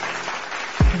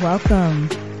Welcome.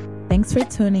 Thanks for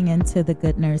tuning into The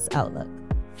Good Nurse Outlook,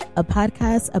 a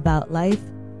podcast about life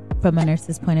from a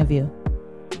nurse's point of view.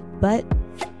 But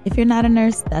if you're not a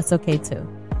nurse, that's okay too.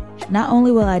 Not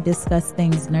only will I discuss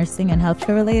things nursing and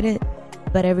healthcare related,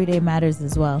 but everyday matters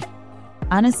as well.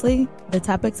 Honestly, the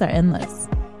topics are endless.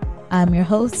 I'm your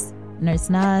host, Nurse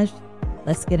Naj.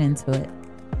 Let's get into it.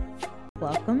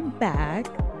 Welcome back.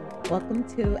 Welcome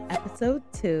to episode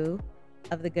 2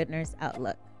 of The Good Nurse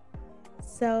Outlook.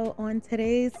 So on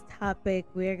today's topic,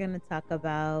 we're going to talk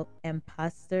about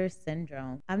imposter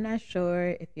syndrome. I'm not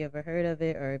sure if you ever heard of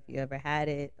it or if you ever had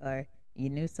it or you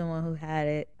knew someone who had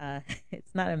it.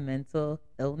 It's not a mental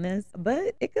illness,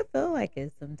 but it could feel like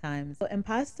it sometimes. So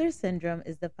imposter syndrome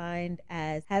is defined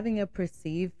as having a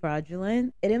perceived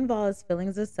fraudulence. It involves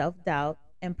feelings of self-doubt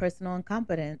and personal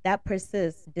incompetence that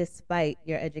persists despite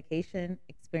your education,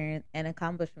 experience, and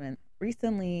accomplishment.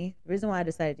 Recently, the reason why I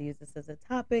decided to use this as a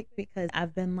topic, because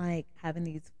I've been having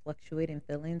these fluctuating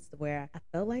feelings where I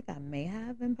feel like I may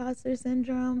have imposter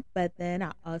syndrome, but then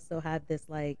I also have this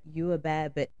you a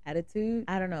bad bitch attitude.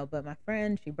 I don't know, but my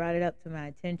friend, she brought it up to my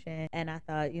attention and I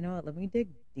thought, you know what, let me dig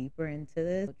deeper into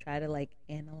this, try to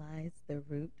analyze the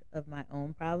root of my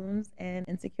own problems and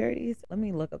insecurities. Let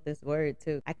me look up this word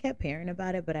too. I kept hearing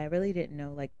about it, but I really didn't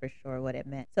know for sure what it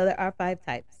meant. So there are 5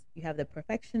 types. You have the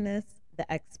perfectionist,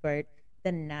 the expert,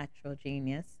 the natural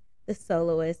genius, the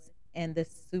soloist, and the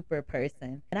super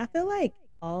person. And I feel like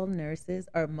all nurses,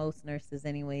 or most nurses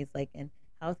anyways, in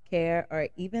healthcare or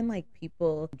even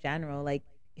people in general, if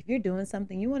you're doing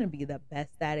something, you want to be the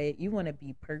best at it. You want to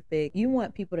be perfect. You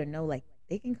want people to know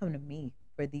they can come to me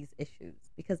for these issues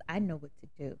because I know what to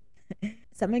do.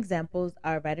 Some examples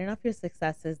are writing off your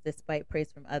successes despite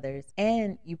praise from others,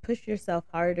 and you push yourself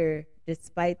harder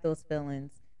despite those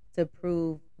feelings to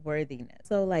prove worthiness.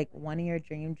 So wanting your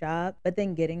dream job, but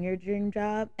then getting your dream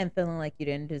job and feeling like you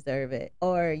didn't deserve it,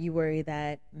 or you worry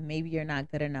that maybe you're not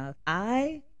good enough.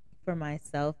 I, for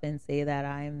myself, and say that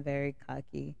I am very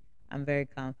cocky. I'm very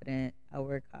confident. I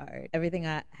work hard. Everything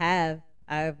I have,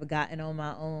 I've gotten on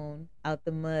my own, out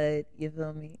the mud. You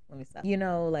feel me? Let me stop.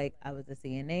 I was a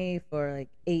CNA for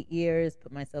 8 years,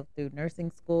 put myself through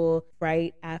nursing school.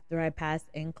 Right after I passed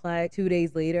NCLEX, 2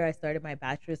 days later, I started my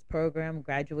bachelor's program,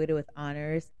 graduated with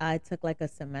honors. I took a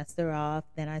semester off.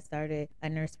 Then I started a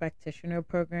nurse practitioner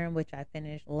program, which I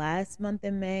finished last month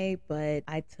in May. But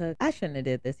I shouldn't have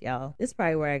did this, y'all. This is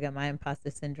probably where I got my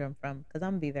imposter syndrome from, because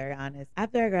I'm going to be very honest.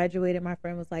 After I graduated, my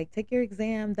friend was like, take your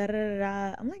exam,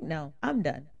 da-da-da-da. I'm like, no, I'm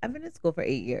done. I've been in school for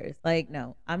 8 years.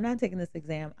 No, I'm not taking this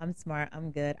exam. I'm smart.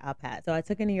 I'm good. I'll pass. So I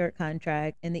took a New York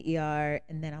contract in the ER.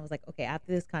 And then I was like, okay,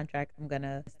 after this contract, I'm going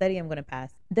to study. I'm going to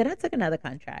pass. Then I took another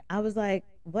contract. I was like,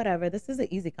 whatever. This is an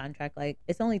easy contract.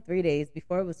 It's only 3 days.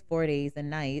 Before it was 4 days and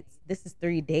nights. This is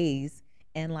 3 days.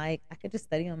 And I could just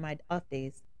study on my off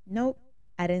days. Nope.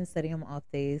 I didn't study on off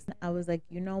days. I was like,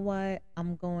 you know what?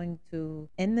 I'm going to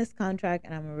end this contract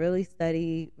and I'm going to really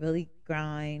study, really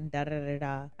grind,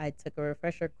 da-da-da-da. I took a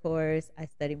refresher course. I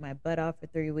studied my butt off for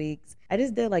 3 weeks. I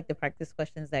just did the practice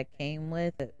questions that came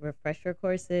with the refresher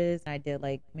courses. I did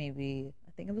maybe,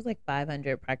 I think it was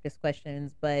 500 practice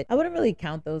questions, but I wouldn't really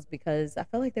count those because I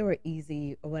felt like they were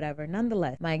easy or whatever.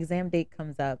 Nonetheless, my exam date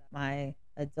comes up. My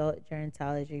adult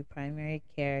gerontology primary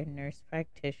care nurse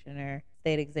practitioner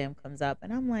state exam comes up,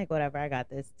 and I'm like, whatever, I got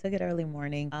this. Took it early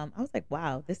morning. I was like,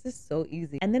 wow, this is so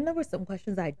easy. And then there were some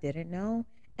questions I didn't know,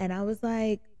 and I was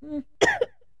like,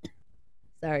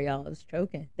 sorry y'all, I was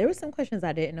choking. There were some questions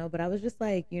I didn't know, but I was just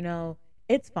like,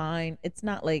 it's fine. It's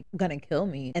not gonna kill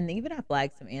me. And even I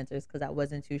flagged some answers because I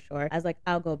wasn't too sure. I was like,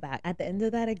 I'll go back. At the end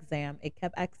of that exam, it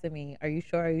kept asking me, are you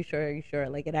sure? Are you sure? Are you sure?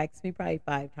 It asked me probably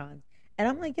 5 times. And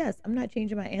I'm like, yes, I'm not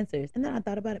changing my answers. And then I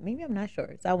thought about it. Maybe I'm not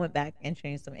sure. So I went back and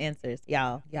changed some answers.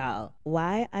 Y'all,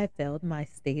 why I failed my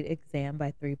state exam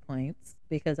by 3 points?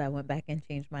 Because I went back and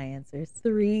changed my answers.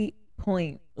 3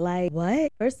 points.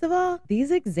 What? First of all, these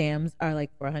exams are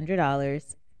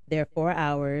 $400. They're 4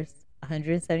 hours,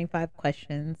 175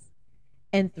 questions,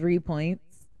 and 3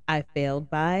 points I failed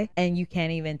by. And you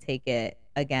can't even take it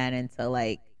again until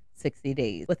 60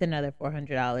 days with another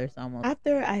 $400 almost.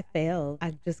 After I failed,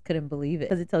 I just couldn't believe it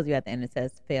because it tells you at the end, it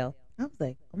says fail. I was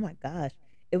like, oh my gosh,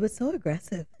 it was so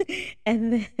aggressive.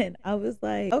 And then I was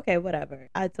like, okay, whatever.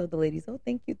 I told the ladies, oh,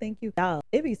 thank you. Y'all,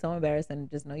 it'd be so embarrassing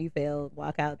to just know you failed,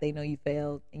 walk out, they know you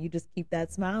failed, and you just keep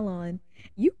that smile on.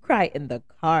 You cry in the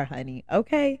car, honey.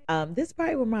 Okay. This is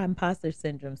probably where my imposter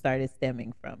syndrome started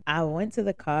stemming from. I went to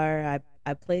the car.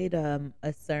 I played a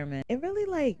sermon. It really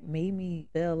like made me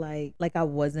feel like I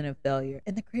wasn't a failure.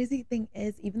 And the crazy thing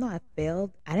is, even though I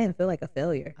failed, I didn't feel like a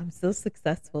failure. I'm still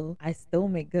successful. I still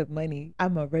make good money.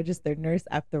 I'm a registered nurse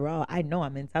after all. I know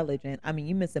I'm intelligent. I mean,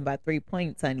 you missing by 3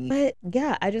 points, honey. But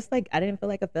yeah, I just like I didn't feel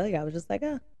like a failure. I was just like,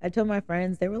 oh. I told my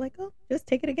friends, they were like, oh, just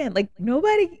take it again. Like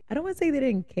nobody, I don't want to say they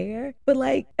didn't care, but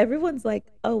like everyone's like,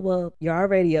 oh well, you're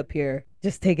already up here.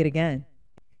 Just take it again.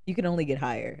 You can only get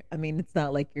higher. I mean, it's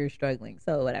not like you're struggling.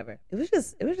 So whatever. It was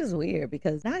just weird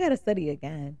because now I gotta study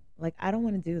again. Like I don't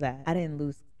want to do that. I didn't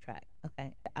lose track.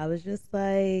 Okay. I was just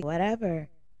like, whatever.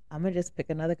 I'm gonna just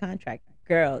pick another contract.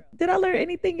 Girl, did I learn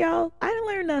anything, y'all? I didn't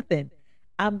learn nothing.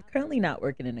 I'm currently not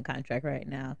working in a contract right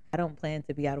now. I don't plan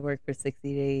to be out of work for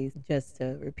 60 days just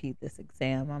to repeat this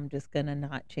exam. I'm just going to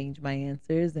not change my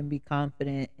answers and be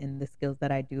confident in the skills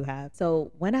that I do have.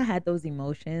 So when I had those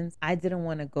emotions, I didn't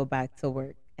want to go back to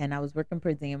work. And I was working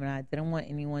per diem and I didn't want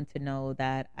anyone to know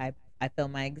that I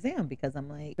failed my exam because I'm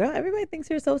like, girl, everybody thinks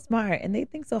you're so smart and they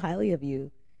think so highly of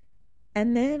you.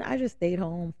 And then I just stayed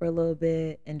home for a little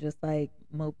bit and just like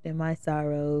moped in my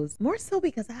sorrows. More so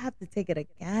because I have to take it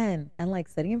again. And like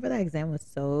studying for that exam was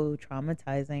so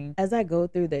traumatizing. As I go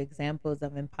through the examples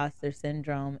of imposter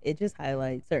syndrome, it just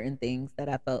highlights certain things that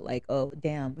I felt like, oh,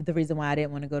 damn, the reason why I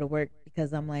didn't want to go to work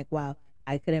because I'm like, wow,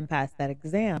 I couldn't pass that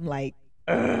exam. Like,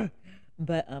 ugh.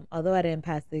 But although I didn't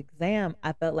pass the exam,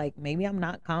 I felt like maybe I'm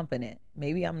not confident.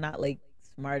 Maybe I'm not like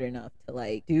smart enough to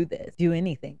like do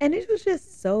anything. And it was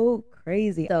just so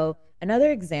crazy. So another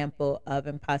example of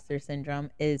imposter syndrome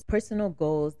is personal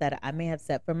goals that I may have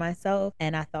set for myself.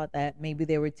 And I thought that maybe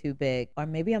they were too big or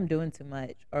maybe I'm doing too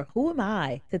much or who am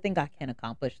I to think I can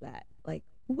accomplish that? Like,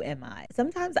 who am I?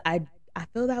 Sometimes I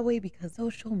feel that way because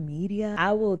social media,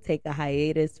 I will take a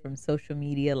hiatus from social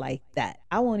media like that.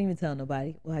 I won't even tell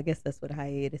nobody. Well, I guess that's what a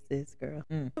hiatus is, girl.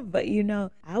 But you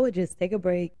know, I would just take a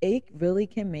break. It really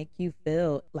can make you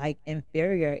feel like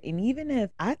inferior. And even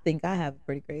if I think I have a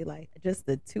pretty great life, just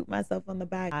to toot myself on the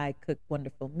back, I cook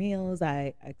wonderful meals.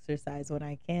 I exercise when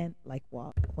I can, like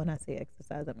walk. When I say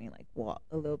exercise, I mean like walk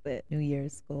a little bit. New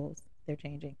Year's goals, they're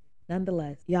changing.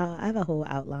 Nonetheless, y'all, I have a whole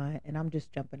outline and I'm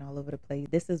just jumping all over the place.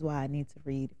 This is why I need to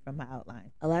read from my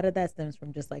outline. A lot of that stems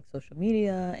from just like social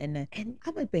media and I'm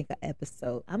gonna make an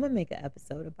episode. I'm gonna make an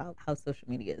episode about how social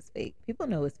media is fake. People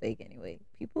know it's fake anyway.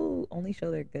 People only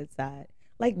show their good side.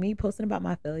 Like me posting about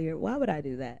my failure. Why would I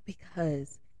do that?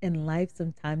 Because in life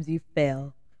sometimes you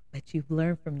fail, but you've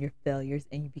learned from your failures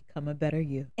and you become a better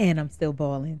you. And I'm still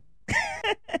balling.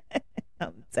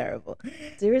 I'm terrible.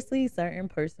 Seriously, certain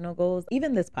personal goals,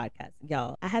 even this podcast,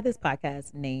 y'all. I had this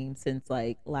podcast named since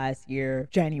like last year,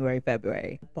 January,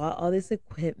 February. Bought all this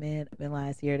equipment in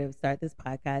last year to start this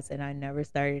podcast, and I never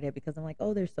started it because I'm like,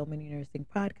 oh, there's so many nursing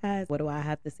podcasts. What do I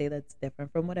have to say that's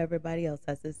different from what everybody else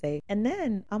has to say? And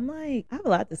then I'm like, I have a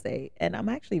lot to say, and I'm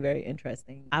actually very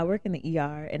interesting. I work in the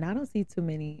ER, and I don't see too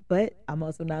many, but I'm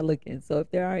also not looking. So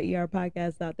if there are ER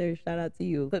podcasts out there, shout out to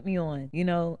you. Put me on,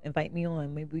 invite me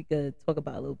on. Maybe we could talk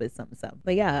about a little bit something.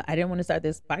 But yeah, I didn't want to start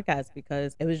this podcast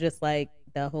because it was just like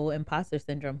the whole imposter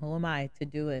syndrome. Who am I to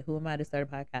do it? Who am I to start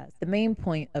a podcast? The main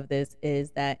point of this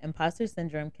is that imposter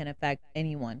syndrome can affect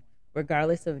anyone,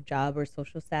 regardless of job or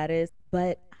social status,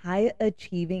 but high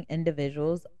achieving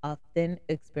individuals often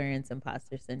experience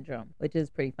imposter syndrome, which is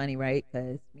pretty funny, right?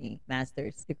 Because me,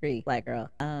 master's degree, black girl.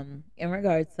 In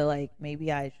regards to like, maybe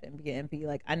I shouldn't be an MP,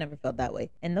 like I never felt that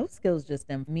way. And those skills just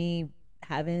stem from me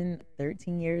having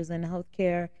 13 years in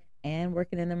healthcare and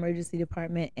working in the emergency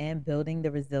department and building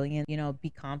the resilience, be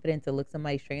confident to look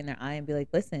somebody straight in their eye and be like,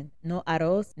 listen, no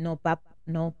arroz, no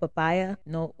papaya,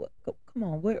 no, come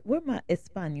on, where my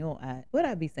Espanol at? What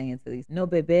I be saying to these? No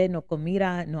bebé, no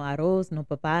comida, no arroz, no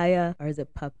papaya, or is it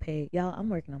pape? Y'all, I'm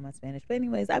working on my Spanish. But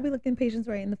anyways, I be looking patients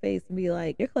right in the face and be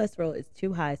like, your cholesterol is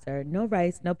too high, sir. No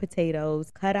rice, no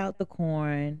potatoes, cut out the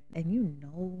corn.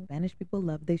 And Spanish people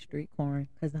love their street corn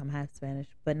because I'm half Spanish.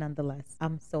 But nonetheless,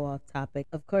 I'm so off topic.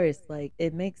 Of course, like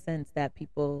it makes sense that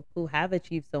people who have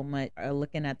achieved so much are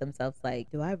looking at themselves like,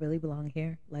 do I really belong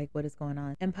here? Like, what is going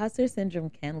on? Imposter syndrome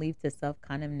can lead to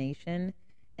self-condemnation,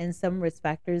 and some risk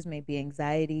factors may be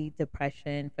anxiety,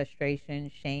 depression, frustration,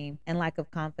 shame, and lack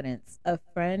of confidence. A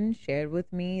friend shared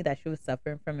with me that she was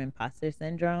suffering from imposter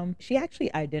syndrome. She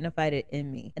actually identified it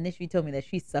in me, and then she told me that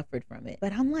she suffered from it.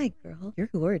 But I'm like, girl, you're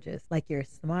gorgeous. Like, you're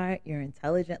smart, you're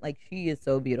intelligent. Like, she is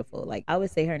so beautiful. Like, I would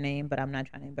say her name, but I'm not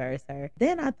trying to embarrass her.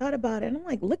 Then I thought about it, and I'm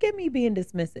like, look at me being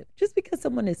dismissive. Just because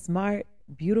someone is smart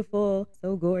beautiful,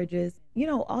 so gorgeous, you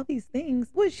know, all these things.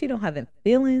 What, she don't have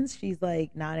feelings? She's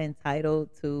like not entitled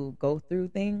to go through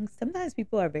things. Sometimes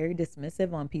people are very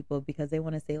dismissive on people because they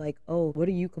want to say like, oh, what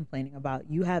are you complaining about?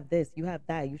 You have this, you have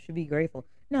that, you should be grateful.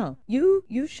 No, you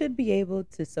should be able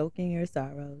to soak in your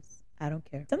sorrows. I don't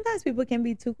care. Sometimes people can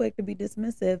be too quick to be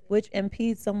dismissive, which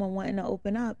impedes someone wanting to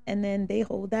open up, and then they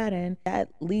hold that in. That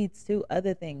leads to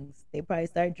other things. They probably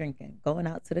start drinking, going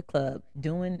out to the club,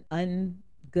 doing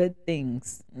good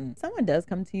things. Someone does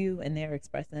come to you and they're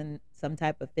expressing some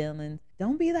type of feelings,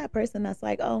 don't be that person that's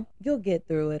like, oh, you'll get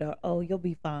through it, or oh, you'll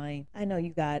be fine. I know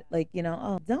you got, like, you know,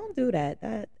 oh, don't do that.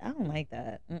 That, I don't like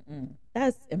that.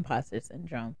 That's imposter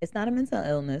syndrome. It's not a mental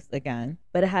illness, again,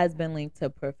 but it has been linked to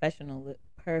perfectionism.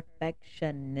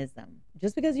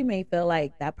 Just because you may feel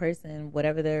like that person,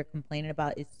 whatever they're complaining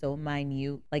about, is so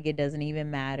minute, like it doesn't even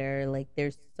matter, like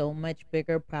there's so much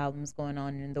bigger problems going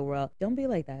on in the world, don't be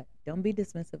like that. Don't be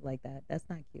dismissive like that. That's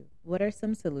not cute. What are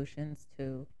some solutions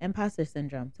to imposter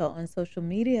syndrome? So on social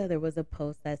media, there was a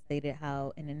post that stated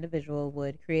how an individual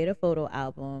would create a photo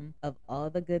album of all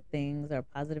the good things or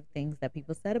positive things that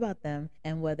people said about them,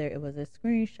 and whether it was a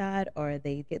screenshot or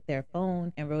they get their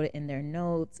phone and wrote it in their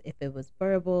notes, if it was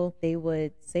verbal, they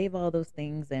would save all those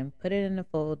things and put it in a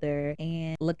folder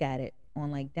and look at it on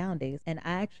like down days. And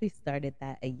I actually started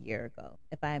that a year ago.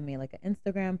 If I made like an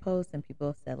Instagram post and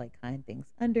people said like kind things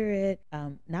under it,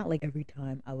 not like every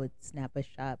time I would snap a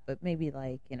shot, but maybe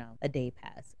like, you know, a day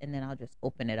pass and then I'll just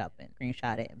open it up and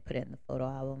screenshot it and put it in the photo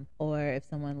album. Or if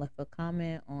someone left a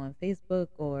comment on Facebook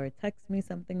or text me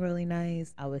something really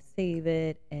nice, I would save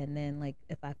it. And then like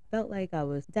if I felt like I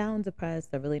was down,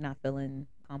 depressed, or really not feeling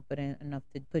confident enough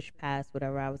to push past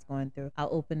whatever I was going through, I'll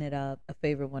open it up. A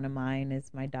favorite one of mine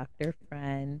is my doctor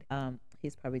friend.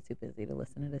 He's probably too busy to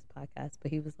listen to this podcast, but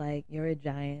he was like, "You're a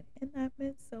giant." And that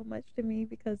meant so much to me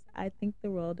because I think the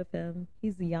world of him.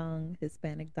 He's a young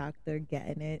Hispanic doctor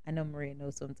getting it. I know Maria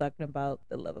knows what I'm talking about.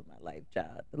 The love of my life,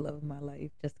 child. The love of my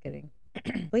life. Just kidding.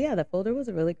 But yeah, the folder was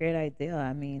a really great idea.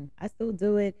 I mean, I still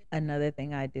do it. Another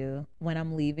thing I do when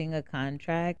I'm leaving a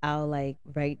contract, I'll like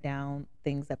write down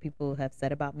things that people have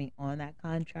said about me on that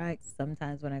contract.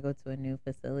 Sometimes when I go to a new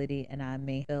facility and I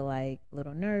may feel like a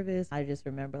little nervous, I just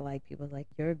remember like people like,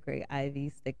 "You're a great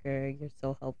IV sticker, you're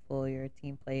so helpful, you're a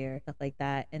team player," stuff like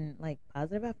that. And like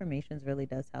positive affirmations really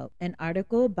does help. An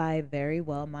article by Very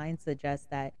Well Mind suggests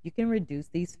that you can reduce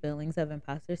these feelings of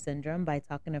imposter syndrome by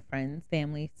talking to friends,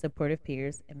 family, supportive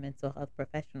peers, and mental health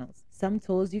professionals. Some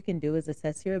tools you can do is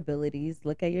assess your abilities,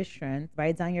 look at your strengths,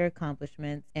 write down your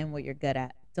accomplishments and what you're good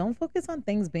at. Don't focus on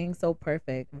things being so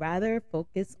perfect. Rather,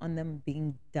 focus on them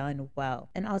being done well.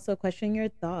 And also question your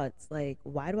thoughts. Like,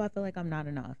 why do I feel like I'm not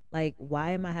enough? Like,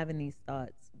 why am I having these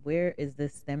thoughts? Where is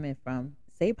this stemming from?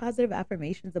 Say positive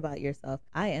affirmations about yourself.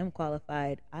 I am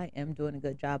qualified. I am doing a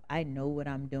good job. I know what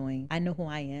I'm doing. I know who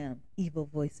I am. Evil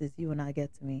voices, you will not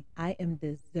get to me. I am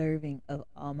deserving of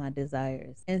all my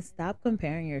desires. And stop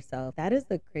comparing yourself. That is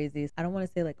the craziest. I don't want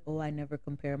to say like, oh, I never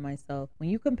compare myself.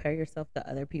 When you compare yourself to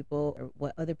other people or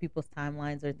what other people's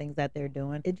timelines or things that they're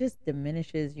doing, it just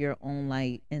diminishes your own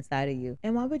light inside of you.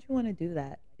 And why would you want to do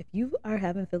that? If you are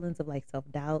having feelings of like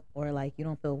self-doubt or like you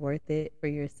don't feel worth it for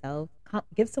yourself,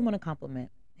 give someone a compliment.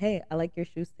 Hey, I like your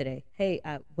shoes today. Hey,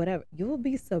 whatever. You will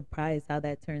be surprised how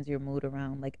that turns your mood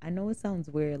around. Like, I know it sounds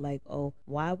weird, like, oh,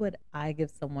 why would I give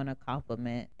someone a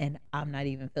compliment and I'm not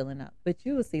even feeling up? But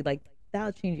you will see, like,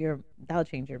 that'll change your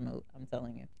mood. I'm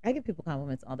telling you. I give people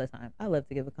compliments all the time. I love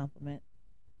to give a compliment.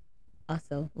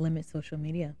 Also, limit social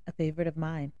media, a favorite of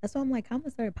mine. That's why I'm like, I'm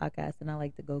gonna start a podcast and I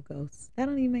like to go ghost. That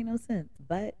don't even make no sense.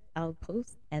 But I'll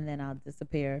post and then I'll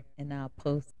disappear and I'll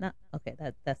post. Not okay,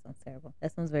 that sounds terrible.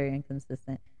 That sounds very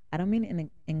inconsistent. I don't mean it in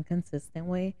an inconsistent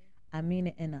way. I mean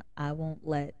it in a I won't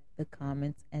let the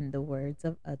comments and the words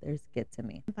of others get to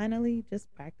me. And finally,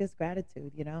 just practice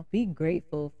gratitude, you know? Be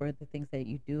grateful for the things that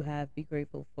you do have. Be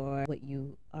grateful for what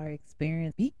you are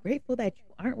experiencing. Be grateful that you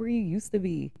aren't where you used to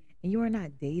be and you are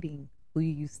not dating who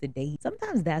you used to date.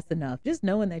 Sometimes that's enough. Just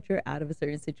knowing that you're out of a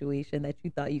certain situation that you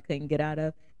thought you couldn't get out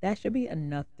of, that should be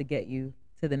enough to get you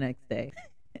to the next day.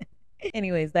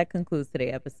 Anyways, that concludes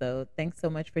today's episode. Thanks so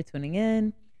much for tuning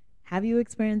in. Have you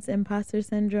experienced imposter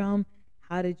syndrome?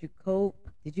 How did you cope?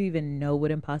 Did you even know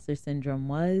what imposter syndrome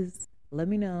was? Let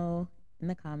me know in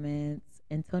the comments.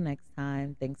 Until next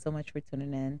time, thanks so much for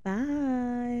tuning in.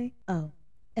 Bye. Oh,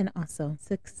 and also,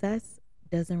 success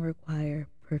doesn't require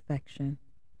perfection.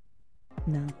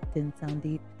 No, didn't sound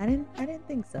deep. I didn't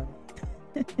think so.